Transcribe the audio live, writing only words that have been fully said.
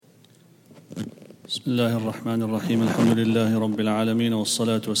بسم الله الرحمن الرحيم الحمد لله رب العالمين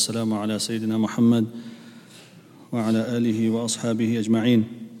والصلاة والسلام على سيدنا محمد وعلى آله وأصحابه أجمعين.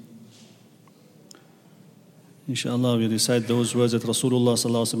 Inshallah, we recite those words that Rasulullah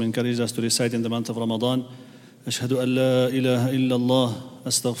sallallahu alaihi wasallam encouraged us to recite in the month of Ramadan. أشهد أن لا إله إلا الله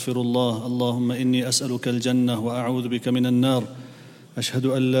أستغفر الله اللهم إني أسألك الجنة وأعوذ بك من النار. أشهد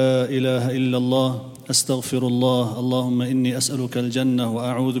أن لا إله إلا الله أستغفر الله اللهم إني أسألك الجنة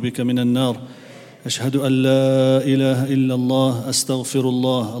وأعوذ بك من النار. أشهد أن لا إله إلا الله أستغفر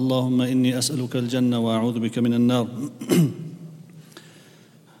الله اللهم إني أسألك الجنة وأعوذ بك من النار.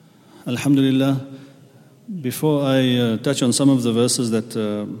 Alhamdulillah, before I touch on some of the verses that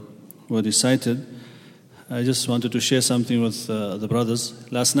were recited, I just wanted to share something with the brothers.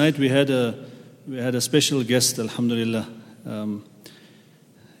 Last night we had a special guest, alhamdulillah.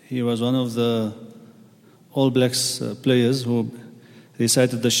 He was one of the All Blacks players who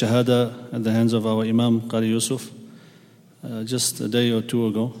recited the Shahada at the hands of our Imam Qari Yusuf just a day or two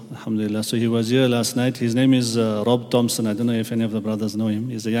ago, alhamdulillah. So he was here last night. His name is Rob Thompson. I don't know if any of the brothers know him.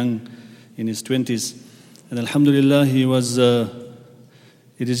 He's a young, in his 20s. And alhamdulillah, he was... it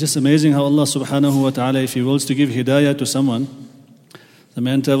is just amazing how Allah subhanahu wa ta'ala, if He wills to give hidayah to someone, the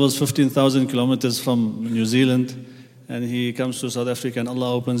man travels 15,000 kilometers from New Zealand and he comes to South Africa and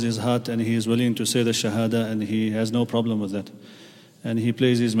Allah opens his heart and he is willing to say the Shahada and he has no problem with that. And he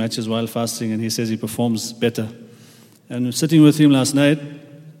plays his matches while fasting and he says he performs better. And sitting with him last night,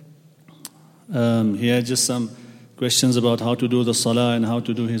 he had just some questions about how to do the salah and how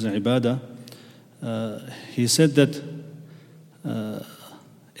to do his ibadah. He said that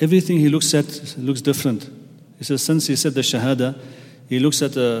everything he looks at looks different. He says since he said the Shahada, he looks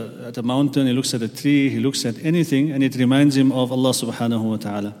at a mountain, he looks at a tree, he looks at anything and it reminds him of Allah subhanahu wa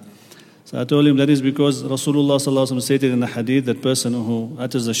ta'ala. So I told him that is because Rasulullah sallallahu alaihi wasallam stated in the hadith that person who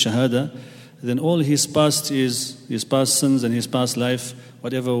utters the Shahada, then all his past sins and his past life,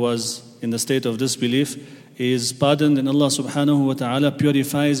 whatever was in the state of disbelief, is pardoned and Allah subhanahu wa ta'ala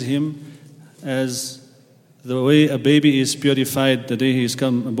purifies him as the way a baby is purified the day he is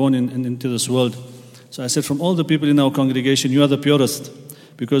born into this world. So I said, from all the people in our congregation, you are the purest.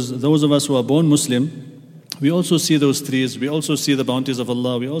 Because those of us who are born Muslim, we also see those trees, we also see the bounties of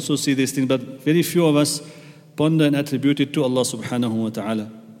Allah, we also see these things, but very few of us ponder and attribute it to Allah subhanahu wa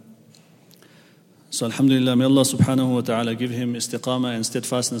ta'ala. So alhamdulillah, may Allah subhanahu wa ta'ala give him istiqamah and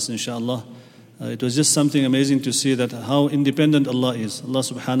steadfastness, inshaAllah. It was just something amazing to see that how independent Allah is. Allah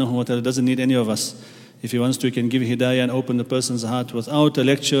subhanahu wa ta'ala doesn't need any of us. If He wants to, He can give hidayah and open the person's heart without a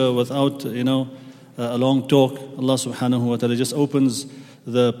lecture, without, a long talk. Allah subhanahu wa ta'ala just opens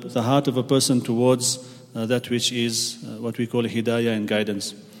the heart of a person towards that which is what we call hidayah and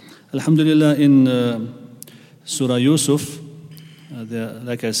guidance. Alhamdulillah, in Surah Yusuf,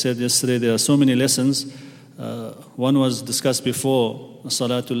 like I said yesterday, there are so many lessons. One was discussed before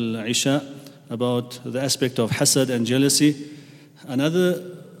Salatul Isha about the aspect of hasad and jealousy.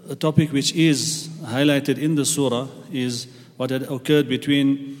 Another topic which is highlighted in the surah is what had occurred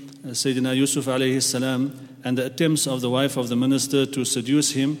between Sayyidina Yusuf alayhi salam and the attempts of the wife of the minister to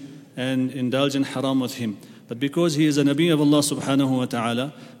seduce him and indulge in haram with him. But because he is a Nabi of Allah subhanahu wa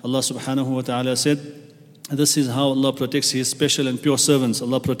ta'ala, Allah subhanahu wa ta'ala said, this is how Allah protects His special and pure servants.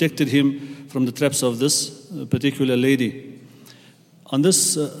 Allah protected him from the traps of this particular lady. On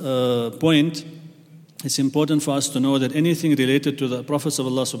this point, it's important for us to know that anything related to the prophets of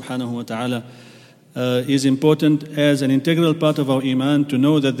Allah subhanahu wa ta'ala is important as an integral part of our iman, to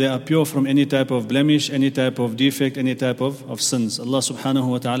know that they are pure from any type of blemish, any type of defect, any type of sins. Allah subhanahu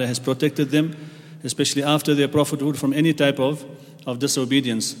wa ta'ala has protected them, especially after their prophethood, from any type of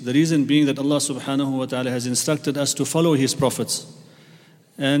disobedience. The reason being that Allah subhanahu wa ta'ala has instructed us to follow His prophets.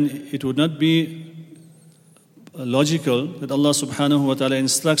 And it would not be logical that Allah subhanahu wa ta'ala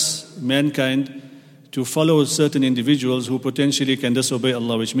instructs mankind to follow certain individuals who potentially can disobey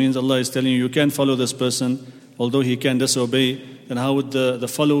Allah, which means Allah is telling you can follow this person, although he can disobey. Then how would the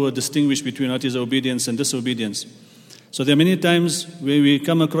follower distinguish between what is obedience and disobedience? So there are many times where we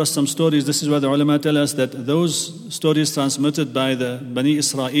come across some stories. This is why the ulama tell us that those stories transmitted by the Bani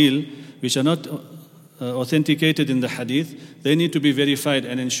Israel, which are not authenticated in the hadith, they need to be verified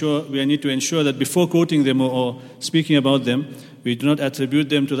and we need to ensure that before quoting them or speaking about them, we do not attribute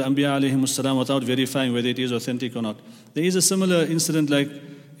them to the Anbiya alayhimus salam without verifying whether it is authentic or not. There is a similar incident like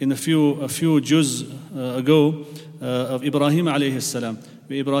in a few juz ago of Ibrahim alayhis salam.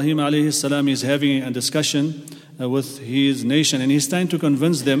 Where Ibrahim alayhis salam is having a discussion with his nation and he's trying to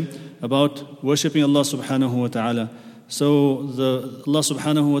convince them about worshipping Allah subhanahu wa ta'ala. So Allah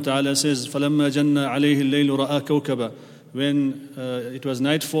subhanahu wa ta'ala says, فَلَمَّا جَنَّ عَلَيْهِ اللَّيْلُ رَأَى كَوْكَبًا. When it was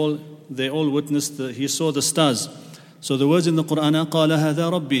nightfall, they all witnessed, he saw the stars. So the words in the Quran, قَالَ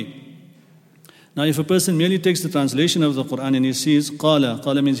هَذَا رَبِّي. Now if a person merely takes the translation of the Quran and he sees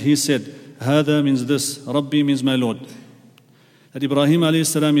qala means he said, hada means this, Rabbi means my Lord. That Ibrahim alayhi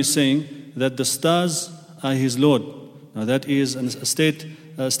salam is saying that the stars are his Lord. Now that is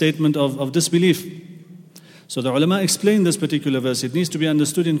a statement of disbelief. So the ulama explain this particular verse. It needs to be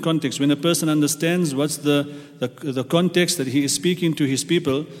understood in context. When a person understands what's the context that he is speaking to his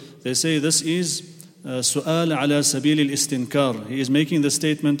people, they say this is su'al ala sabil al-istinkar. He is making the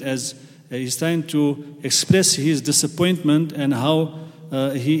statement as he's trying to express his disappointment and how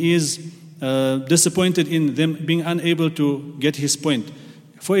he is disappointed in them being unable to get his point.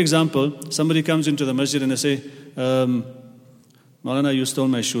 For example, somebody comes into the masjid and they say, Maulana, you stole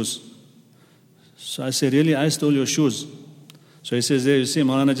my shoes. So I say, really, I stole your shoes? So he says, there, you see,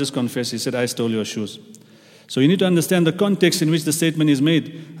 Maulana just confessed. He said, I stole your shoes. So you need to understand the context in which the statement is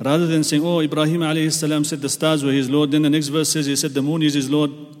made. Rather than saying, oh, Ibrahim alayhi salam said the stars were his Lord. Then the next verse says he said the moon is his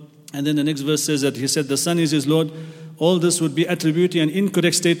Lord. And then the next verse says that he said the sun is his Lord. All this would be attributing an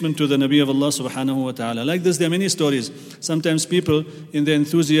incorrect statement to the Nabi of Allah subhanahu wa ta'ala. Like this, there are many stories. Sometimes people, in their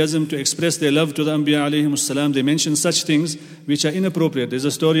enthusiasm to express their love to the Anbiya alayhi salam, they mention such things which are inappropriate. There's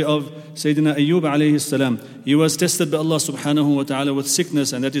a story of Sayyidina Ayyub alayhi salam. He was tested by Allah subhanahu wa ta'ala with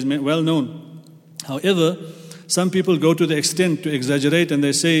sickness, and that is well known. However, some people go to the extent to exaggerate, and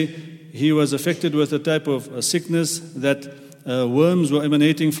they say he was affected with a type of sickness that worms were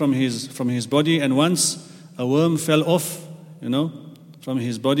emanating from his body, and once a worm fell off, from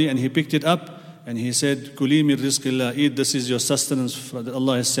his body, and he picked it up and he said, Kuli min rizqillah, eat, this is your sustenance that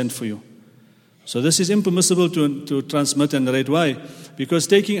Allah has sent for you. So this is impermissible to transmit and narrate. Why? Because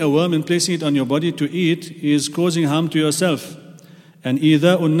taking a worm and placing it on your body to eat is causing harm to yourself. And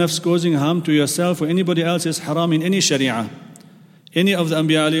idha'un nafs, causing harm to yourself or anybody else, is haram in any sharia. Any of the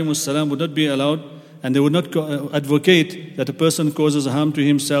Anbiya alayhimus salam would not be allowed, and they would not advocate that a person causes harm to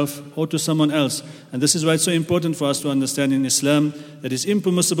himself or to someone else. And this is why it's so important for us to understand in Islam that it's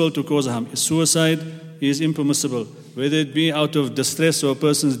impermissible to cause harm. Suicide is impermissible, whether it be out of distress or a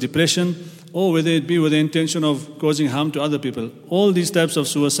person's depression, or whether it be with the intention of causing harm to other people. All these types of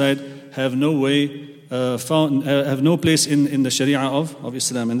suicide have no have no place in the Sharia of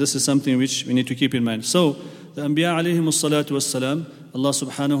Islam. And this is something which we need to keep in mind. So, the Anbiya alayhimus salatu wassalam, Allah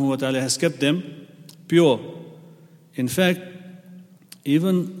subhanahu wa ta'ala has kept them pure. In fact,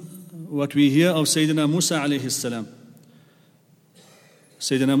 even what we hear of Sayyidina Musa alayhi salam.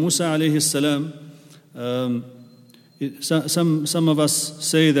 Sayyidina Musa alayhi salam, some of us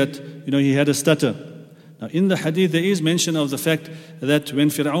say that he had a stutter. Now in the hadith there is mention of the fact that when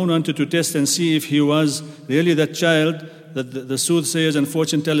Fir'aun wanted to test and see if he was really that child that the soothsayers and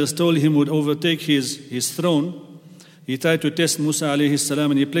fortune tellers told him would overtake his throne, he tried to test Musa alayhi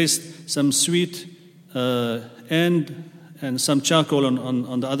salam, and he placed some sweet and some charcoal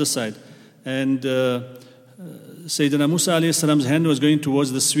on the other side. And Sayyidina Musa alayhi salam's hand was going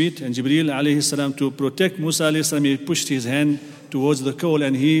towards the sweet, and Jibreel alayhi salam, to protect Musa alayhi salam, he pushed his hand towards the coal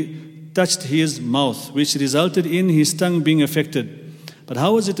and he touched his mouth, which resulted in his tongue being affected. But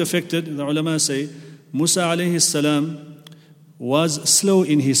how was it affected? The ulama say Musa alayhi salam was slow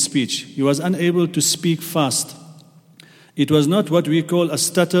in his speech. He was unable to speak fast. It was not what we call a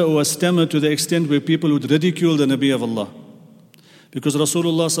stutter or a stammer to the extent where people would ridicule the Nabi of Allah. Because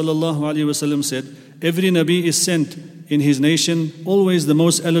Rasulullah sallallahu alaihi wasallam said, every Nabi is sent in his nation always the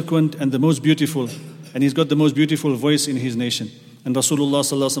most eloquent and the most beautiful. And he's got the most beautiful voice in his nation. And Rasulullah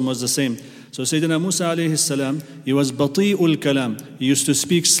sallallahu alaihi wasallam was the same. So Sayyidina Musa alayhi salam, he was bati'ul kalam. He used to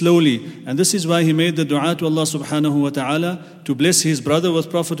speak slowly. And this is why he made the dua to Allah subhanahu wa ta'ala to bless his brother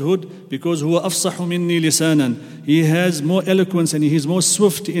with prophethood, because huwa afsahu minni lisanan. He has more eloquence and he is more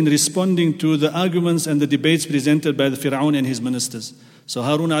swift in responding to the arguments and the debates presented by the Fir'aun and his ministers. So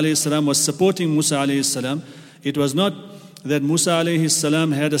Harun alayhi salam was supporting Musa alayhi salam. It was not that Musa alayhi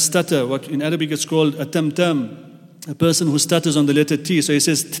salam had a stutter, what in Arabic is called a tam-tam, a person who stutters on the letter T. So he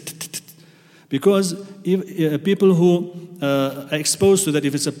says because people who are exposed to that,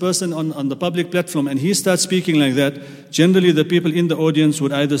 if it's a person on the public platform and he starts speaking like that, generally the people in the audience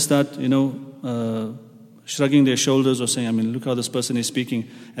would either start, shrugging their shoulders or saying, look how this person is speaking.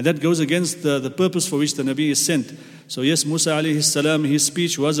 And that goes against the purpose for which the Nabi is sent. So yes, Musa alayhi salam, his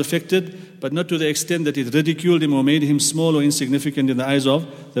speech was affected, but not to the extent that it ridiculed him or made him small or insignificant in the eyes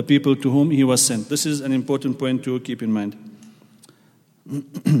of the people to whom he was sent. This is an important point to keep in mind.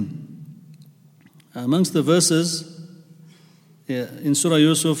 Amongst the verses in Surah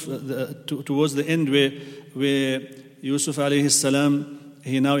Yusuf, towards the end where Yusuf alayhi salam,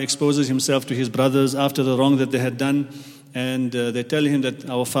 he now exposes himself to his brothers after the wrong that they had done. and they tell him that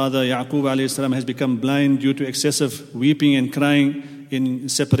our father Yaqub alayhi salam has become blind due to excessive weeping and crying in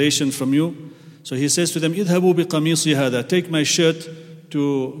separation from you. So he says to them, "Idhabu biqamisi hada," take my shirt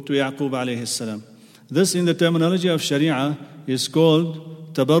to Yaqub alayhi salam. This, in the terminology of Sharia, is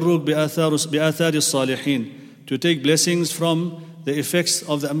called tabarruk bi'athar as-salihin, to take blessings from the effects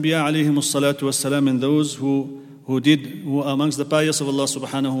of the Anbiya alayhimus salatu wassalam, and those who are amongst the pious of Allah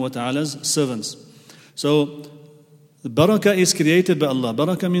subhanahu wa ta'ala's servants. So the barakah is created by Allah.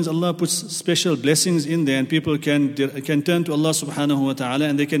 Barakah means Allah puts special blessings in there, and people can turn to Allah subhanahu wa ta'ala,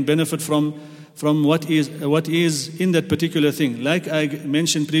 and they can benefit from what is in that particular thing. Like I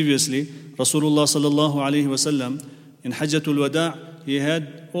mentioned previously, Rasulullah sallallahu alayhi wasallam in Hajjatul Wada', he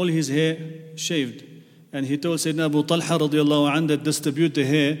had all his hair shaved, and he told Sayyidina Abu Talha radiallahu anhu that distribute the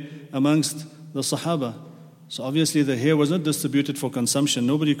hair amongst the Sahaba. So obviously the hair was not distributed for consumption.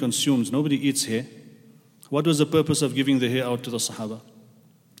 Nobody consumes, nobody eats hair. What was the purpose of giving the hair out to the Sahaba?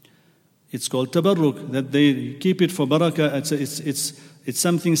 It's called tabarruk, that they keep it for barakah. It's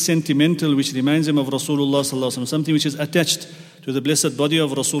something sentimental which reminds them of Rasulullah sallallahu alaihi wasallam, something which is attached to the blessed body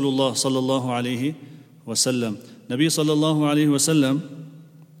of Rasulullah sallallahu alaihi wasallam. Nabi sallallahu alaihi wasallam,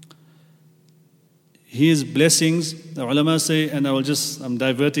 his blessings, the ulama say, and I'm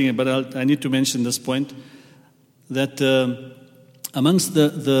diverting it, but I need to mention this point, that amongst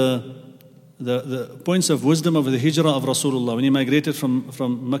the points of wisdom of the hijrah of Rasulullah, when he migrated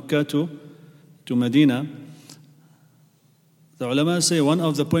from Mecca to Medina, the ulama say one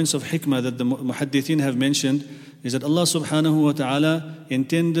of the points of hikmah that the muhaddithin have mentioned is that Allah subhanahu wa ta'ala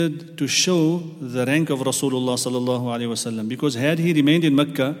intended to show the rank of Rasulullah sallallahu alaihi wasallam. Because had he remained in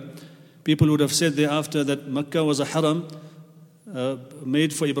Mecca, people would have said thereafter that Mecca was a haram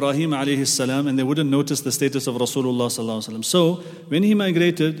made for Ibrahim alayhi salam, and they wouldn't notice the status of Rasulullah sallallahu alaihi wasallam. So when he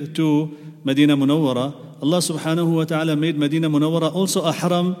migrated to Medina Munawwara, Allah subhanahu wa ta'ala made Medina Munawwara also a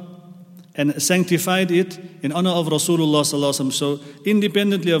haram and sanctified it in honor of Rasulullah sallallahu alaihi wasallam. So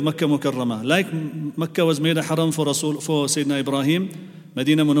independently of Makkah Mukarramah, like Makkah was made a haram for Sayyidina Ibrahim,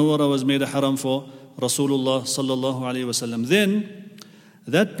 Medina Munawwara was made a haram for Rasulullah sallallahu alaihi wasallam. Then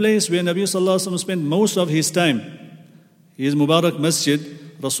that place where Nabi sallallahu alaihi wasallam spent most of his time, his Mubarak Masjid,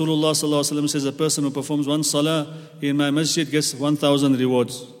 Rasulullah sallallahu alaihi wasallam says, a person who performs one salah in my masjid gets 1,000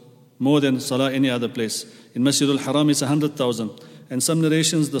 rewards, more than salah any other place. In Masjid al-Haram it's 100,000. And some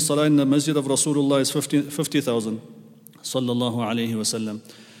narrations, the salah in the masjid of Rasulullah is 50,000. Sallallahu alaihi wasallam.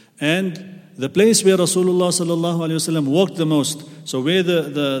 And the place where Rasulullah sallallahu alaihi wasallam walked the most, so where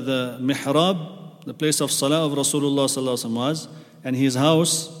the mihrab, the place of salah of Rasulullah sallallahu alaihi wasallam was, and his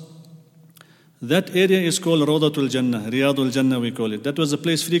house, that area is called Rawdatul Jannah, Riyadul Jannah we call it. That was the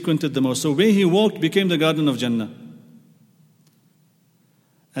place frequented the most. So where he walked became the garden of Jannah.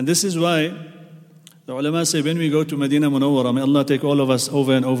 And this is why the ulama say when we go to Medina Munawwara, may Allah take all of us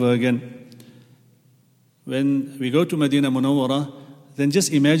over and over again. When we go to Medina Munawwara, then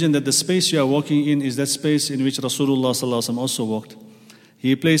just imagine that the space you are walking in is that space in which Rasulullah sallallahu alaihi wasallam also walked.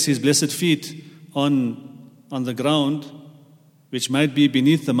 He placed his blessed feet on the ground, which might be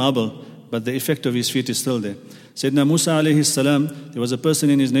beneath the marble, but the effect of his feet is still there. Sayyidina Musa alayhi salam, there was a person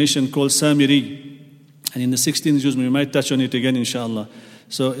in his nation called Samiri, and in the 16th juz, we might touch on it again inshallah.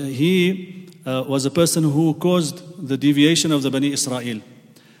 So he was a person who caused the deviation of the Bani Israel.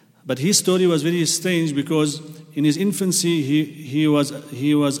 But his story was very strange because in his infancy he was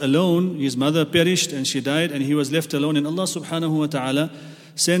alone. His mother perished and she died, and he was left alone, and Allah subhanahu wa ta'ala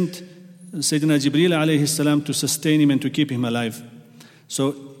sent Sayyidina Jibreel alayhi salam to sustain him and to keep him alive. So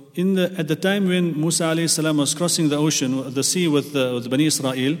at the time when Musa alayhi salam was crossing the sea with the Bani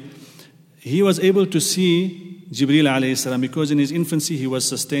Israel, he was able to see Jibreel alayhi salam because in his infancy he was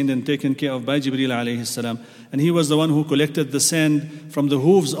sustained and taken care of by Jibreel alayhi salam, and he was the one who collected the sand from the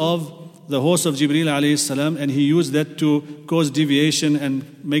hooves of the horse of Jibreel alayhi salam, and he used that to cause deviation and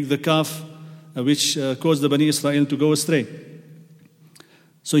make the calf which caused the Bani Israel to go astray.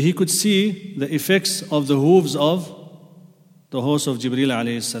 So he could see the effects of the hooves of the horse of Jibreel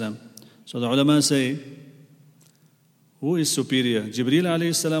alayhi salam. So the ulama say, who is superior, Jibreel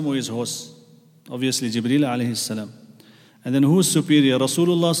alayhi salam or his horse? Obviously Jibreel alayhi salam. And then who is superior,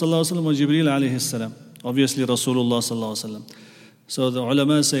 Rasulullah sallallahu alaihi wasallam or Jibreel alayhi salam? Obviously Rasulullah sallallahu alaihi wasallam. So the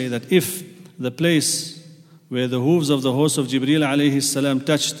ulama say that if the place where the hooves of the horse of Jibreel alayhi salam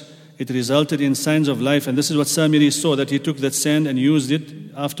touched, it resulted in signs of life, and this is what Samiri saw, that he took that sand and used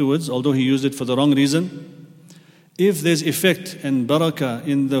it afterwards, although he used it for the wrong reason. If there's effect and barakah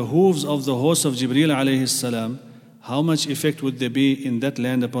in the hooves of the horse of Jibreel alayhi salam, how much effect would there be in that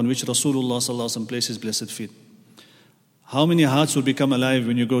land upon which Rasulullah sallallahu alaihi wasallam placed his blessed feet? How many hearts will become alive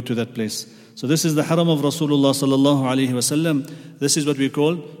when you go to that place? So this is the haram of Rasulullah sallallahu alaihi wasallam. This is what we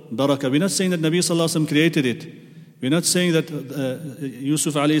call barakah. We're not saying that Nabi sallallahu alaihi wasallam created it. We're not saying that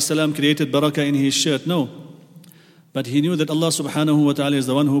Yusuf alayhi salam created barakah in his shirt. No. But he knew that Allah subhanahu wa ta'ala is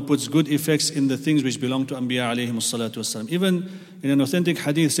the one who puts good effects in the things which belong to Anbiya alayhim salatu wasalam. Even in an authentic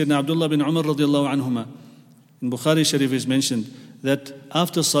hadith, Sayyidina Abdullah bin Umar radiallahu anhuma, in Bukhari Sharif is mentioned that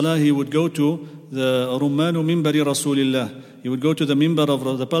after Salah he would go to the Rummanu Mimbari Rasulillah. He would go to the mimbar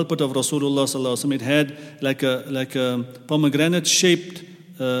of the pulpit of Rasulullah sallallahu alaihi wasallam. It had like a pomegranate shaped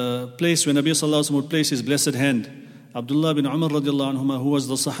place where Nabi sallallahu alaihi wasallam would place his blessed hand. Abdullah bin Umar radiallahu anhuma, who was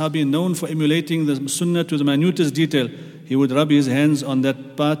the Sahabi known for emulating the Sunnah to the minutest detail, he would rub his hands on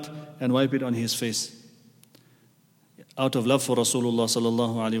that part and wipe it on his face, out of love for Rasulullah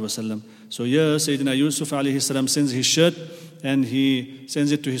sallallahu alaihi wasallam. So here Sayyidina Yusuf alayhi salam sends his shirt and he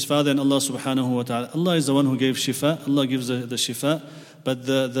sends it to his father and Allah subhanahu wa ta'ala. Allah is the one who gave shifa. Allah gives the shifa. But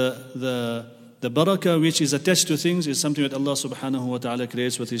the barakah which is attached to things is something that Allah subhanahu wa ta'ala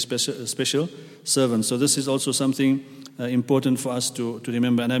creates with his special servants. So this is also something important for us to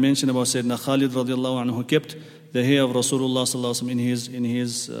remember. And I mentioned about Sayyidina Khalid radiallahu anhu, who kept the hair of Rasulullah sallallahu alaihi wasallam in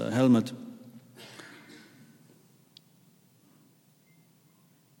his helmet.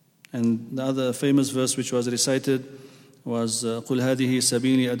 And the other famous verse which was recited was قُلْ هَذِهِ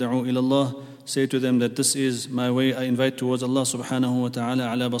سَبِيلِي أَدْعُو إِلَى اللَّهِ. Say to them that this is my way, I invite towards Allah subhanahu wa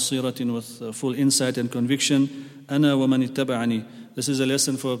ta'ala ala basiratin, with full insight and conviction. أَنَا وَمَنِ اتَّبَعَنِي. This is a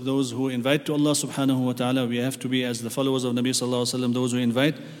lesson for those who invite to Allah subhanahu wa ta'ala. We have to be as the followers of Nabi sallallahu alaihi wasallam, those who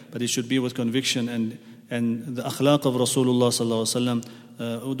invite, but it should be with conviction and the akhlaq of Rasulullah sallallahu alaihi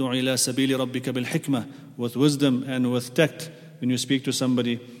wasallam. أُدْعُ إِلَى سَبِيلِ رَبِّكَ بِالْحِكْمَةِ, with wisdom and with tact when you speak to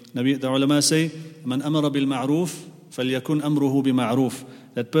somebody. The ulama say, مَنْ أَمَرَ بِالْمَعْرُوفِ فَلْيَكُنْ أَمْرُهُ بِمَعْرُوفِ.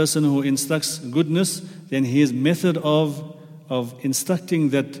 That person who instructs goodness, then his method of instructing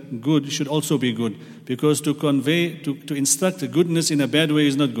that good should also be good. Because to instruct goodness in a bad way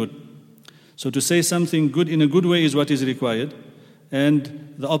is not good. So to say something good in a good way is what is required,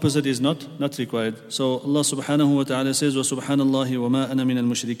 and the opposite is not required. So Allah subhanahu wa ta'ala says, وَسُبْحَانَ اللَّهِ وَمَا أَنَا مِنَ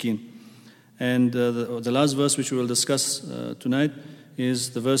الْمُشْرِكِينَ. And the last verse which we will discuss tonight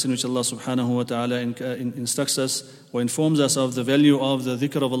is the verse in which Allah subhanahu wa ta'ala instructs us or informs us of the value of the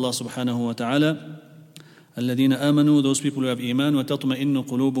dhikr of Allah subhanahu wa ta'ala. الَّذِينَ آمَنُوا, those people who have iman, وَتَطْمَئِنُّ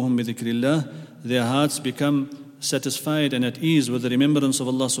قُلُوبُهُم بِذِكْرِ اللَّهِ. Their hearts become satisfied and at ease with the remembrance of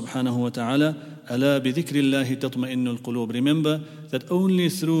Allah subhanahu wa ta'ala. أَلَا بِذِكْرِ اللَّهِ تَطْمَئِنُّ الْقُلُوبِ. Remember that only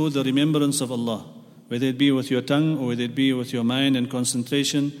through the remembrance of Allah, whether it be with your tongue or whether it be with your mind and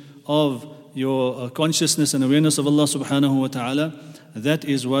concentration of your consciousness and awareness of Allah subhanahu wa ta'ala, that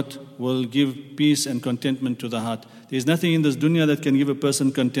is what will give peace and contentment to the heart. There is nothing in this dunya that can give a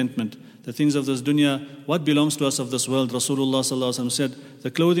person contentment. The things of this dunya, what belongs to us of this world, Rasulullah sallallahu alaihi wasallam said,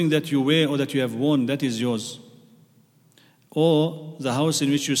 the clothing that you wear or that you have worn, that is yours. Or the house in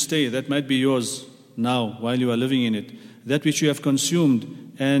which you stay, that might be yours now while you are living in it. That which you have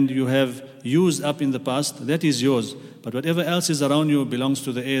consumed and you have used up in the past, that is yours. But whatever else is around you belongs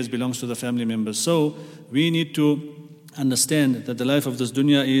to the heirs, belongs to the family members. So we need to understand that the life of this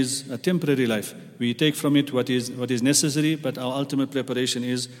dunya is a temporary life. We take from it what is necessary, but our ultimate preparation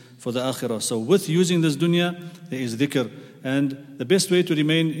is for the akhirah. So with using this dunya, there is dhikr. And the best way to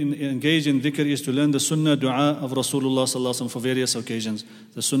remain engaged in dhikr is to learn the sunnah dua of Rasulullah sallallahu alaihi wasallam for various occasions.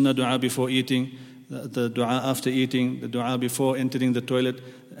 The sunnah dua before eating, the dua after eating, the dua before entering the toilet.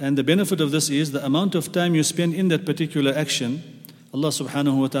 And the benefit of this is the amount of time you spend in that particular action, Allah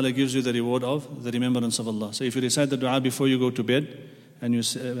subhanahu wa ta'ala gives you the reward of the remembrance of Allah. So if you recite the dua before you go to bed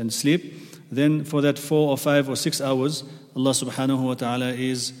and sleep, then for that 4 or 5 or 6 hours, Allah subhanahu wa ta'ala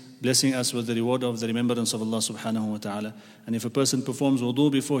is blessing us with the reward of the remembrance of Allah subhanahu wa ta'ala. And if a person performs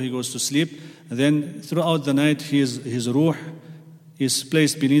wudu before he goes to sleep, then throughout the night his ruh is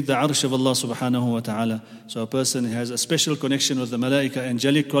placed beneath the arsh of Allah subhanahu wa ta'ala. So a person has a special connection with the malaika,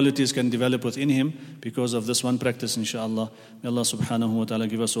 angelic qualities can develop within him because of this one practice, inshaAllah. May Allah subhanahu wa ta'ala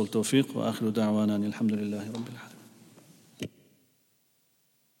give us all tawfiq. Wa akhiru da'wana alhamdulillahi rabbil alamin.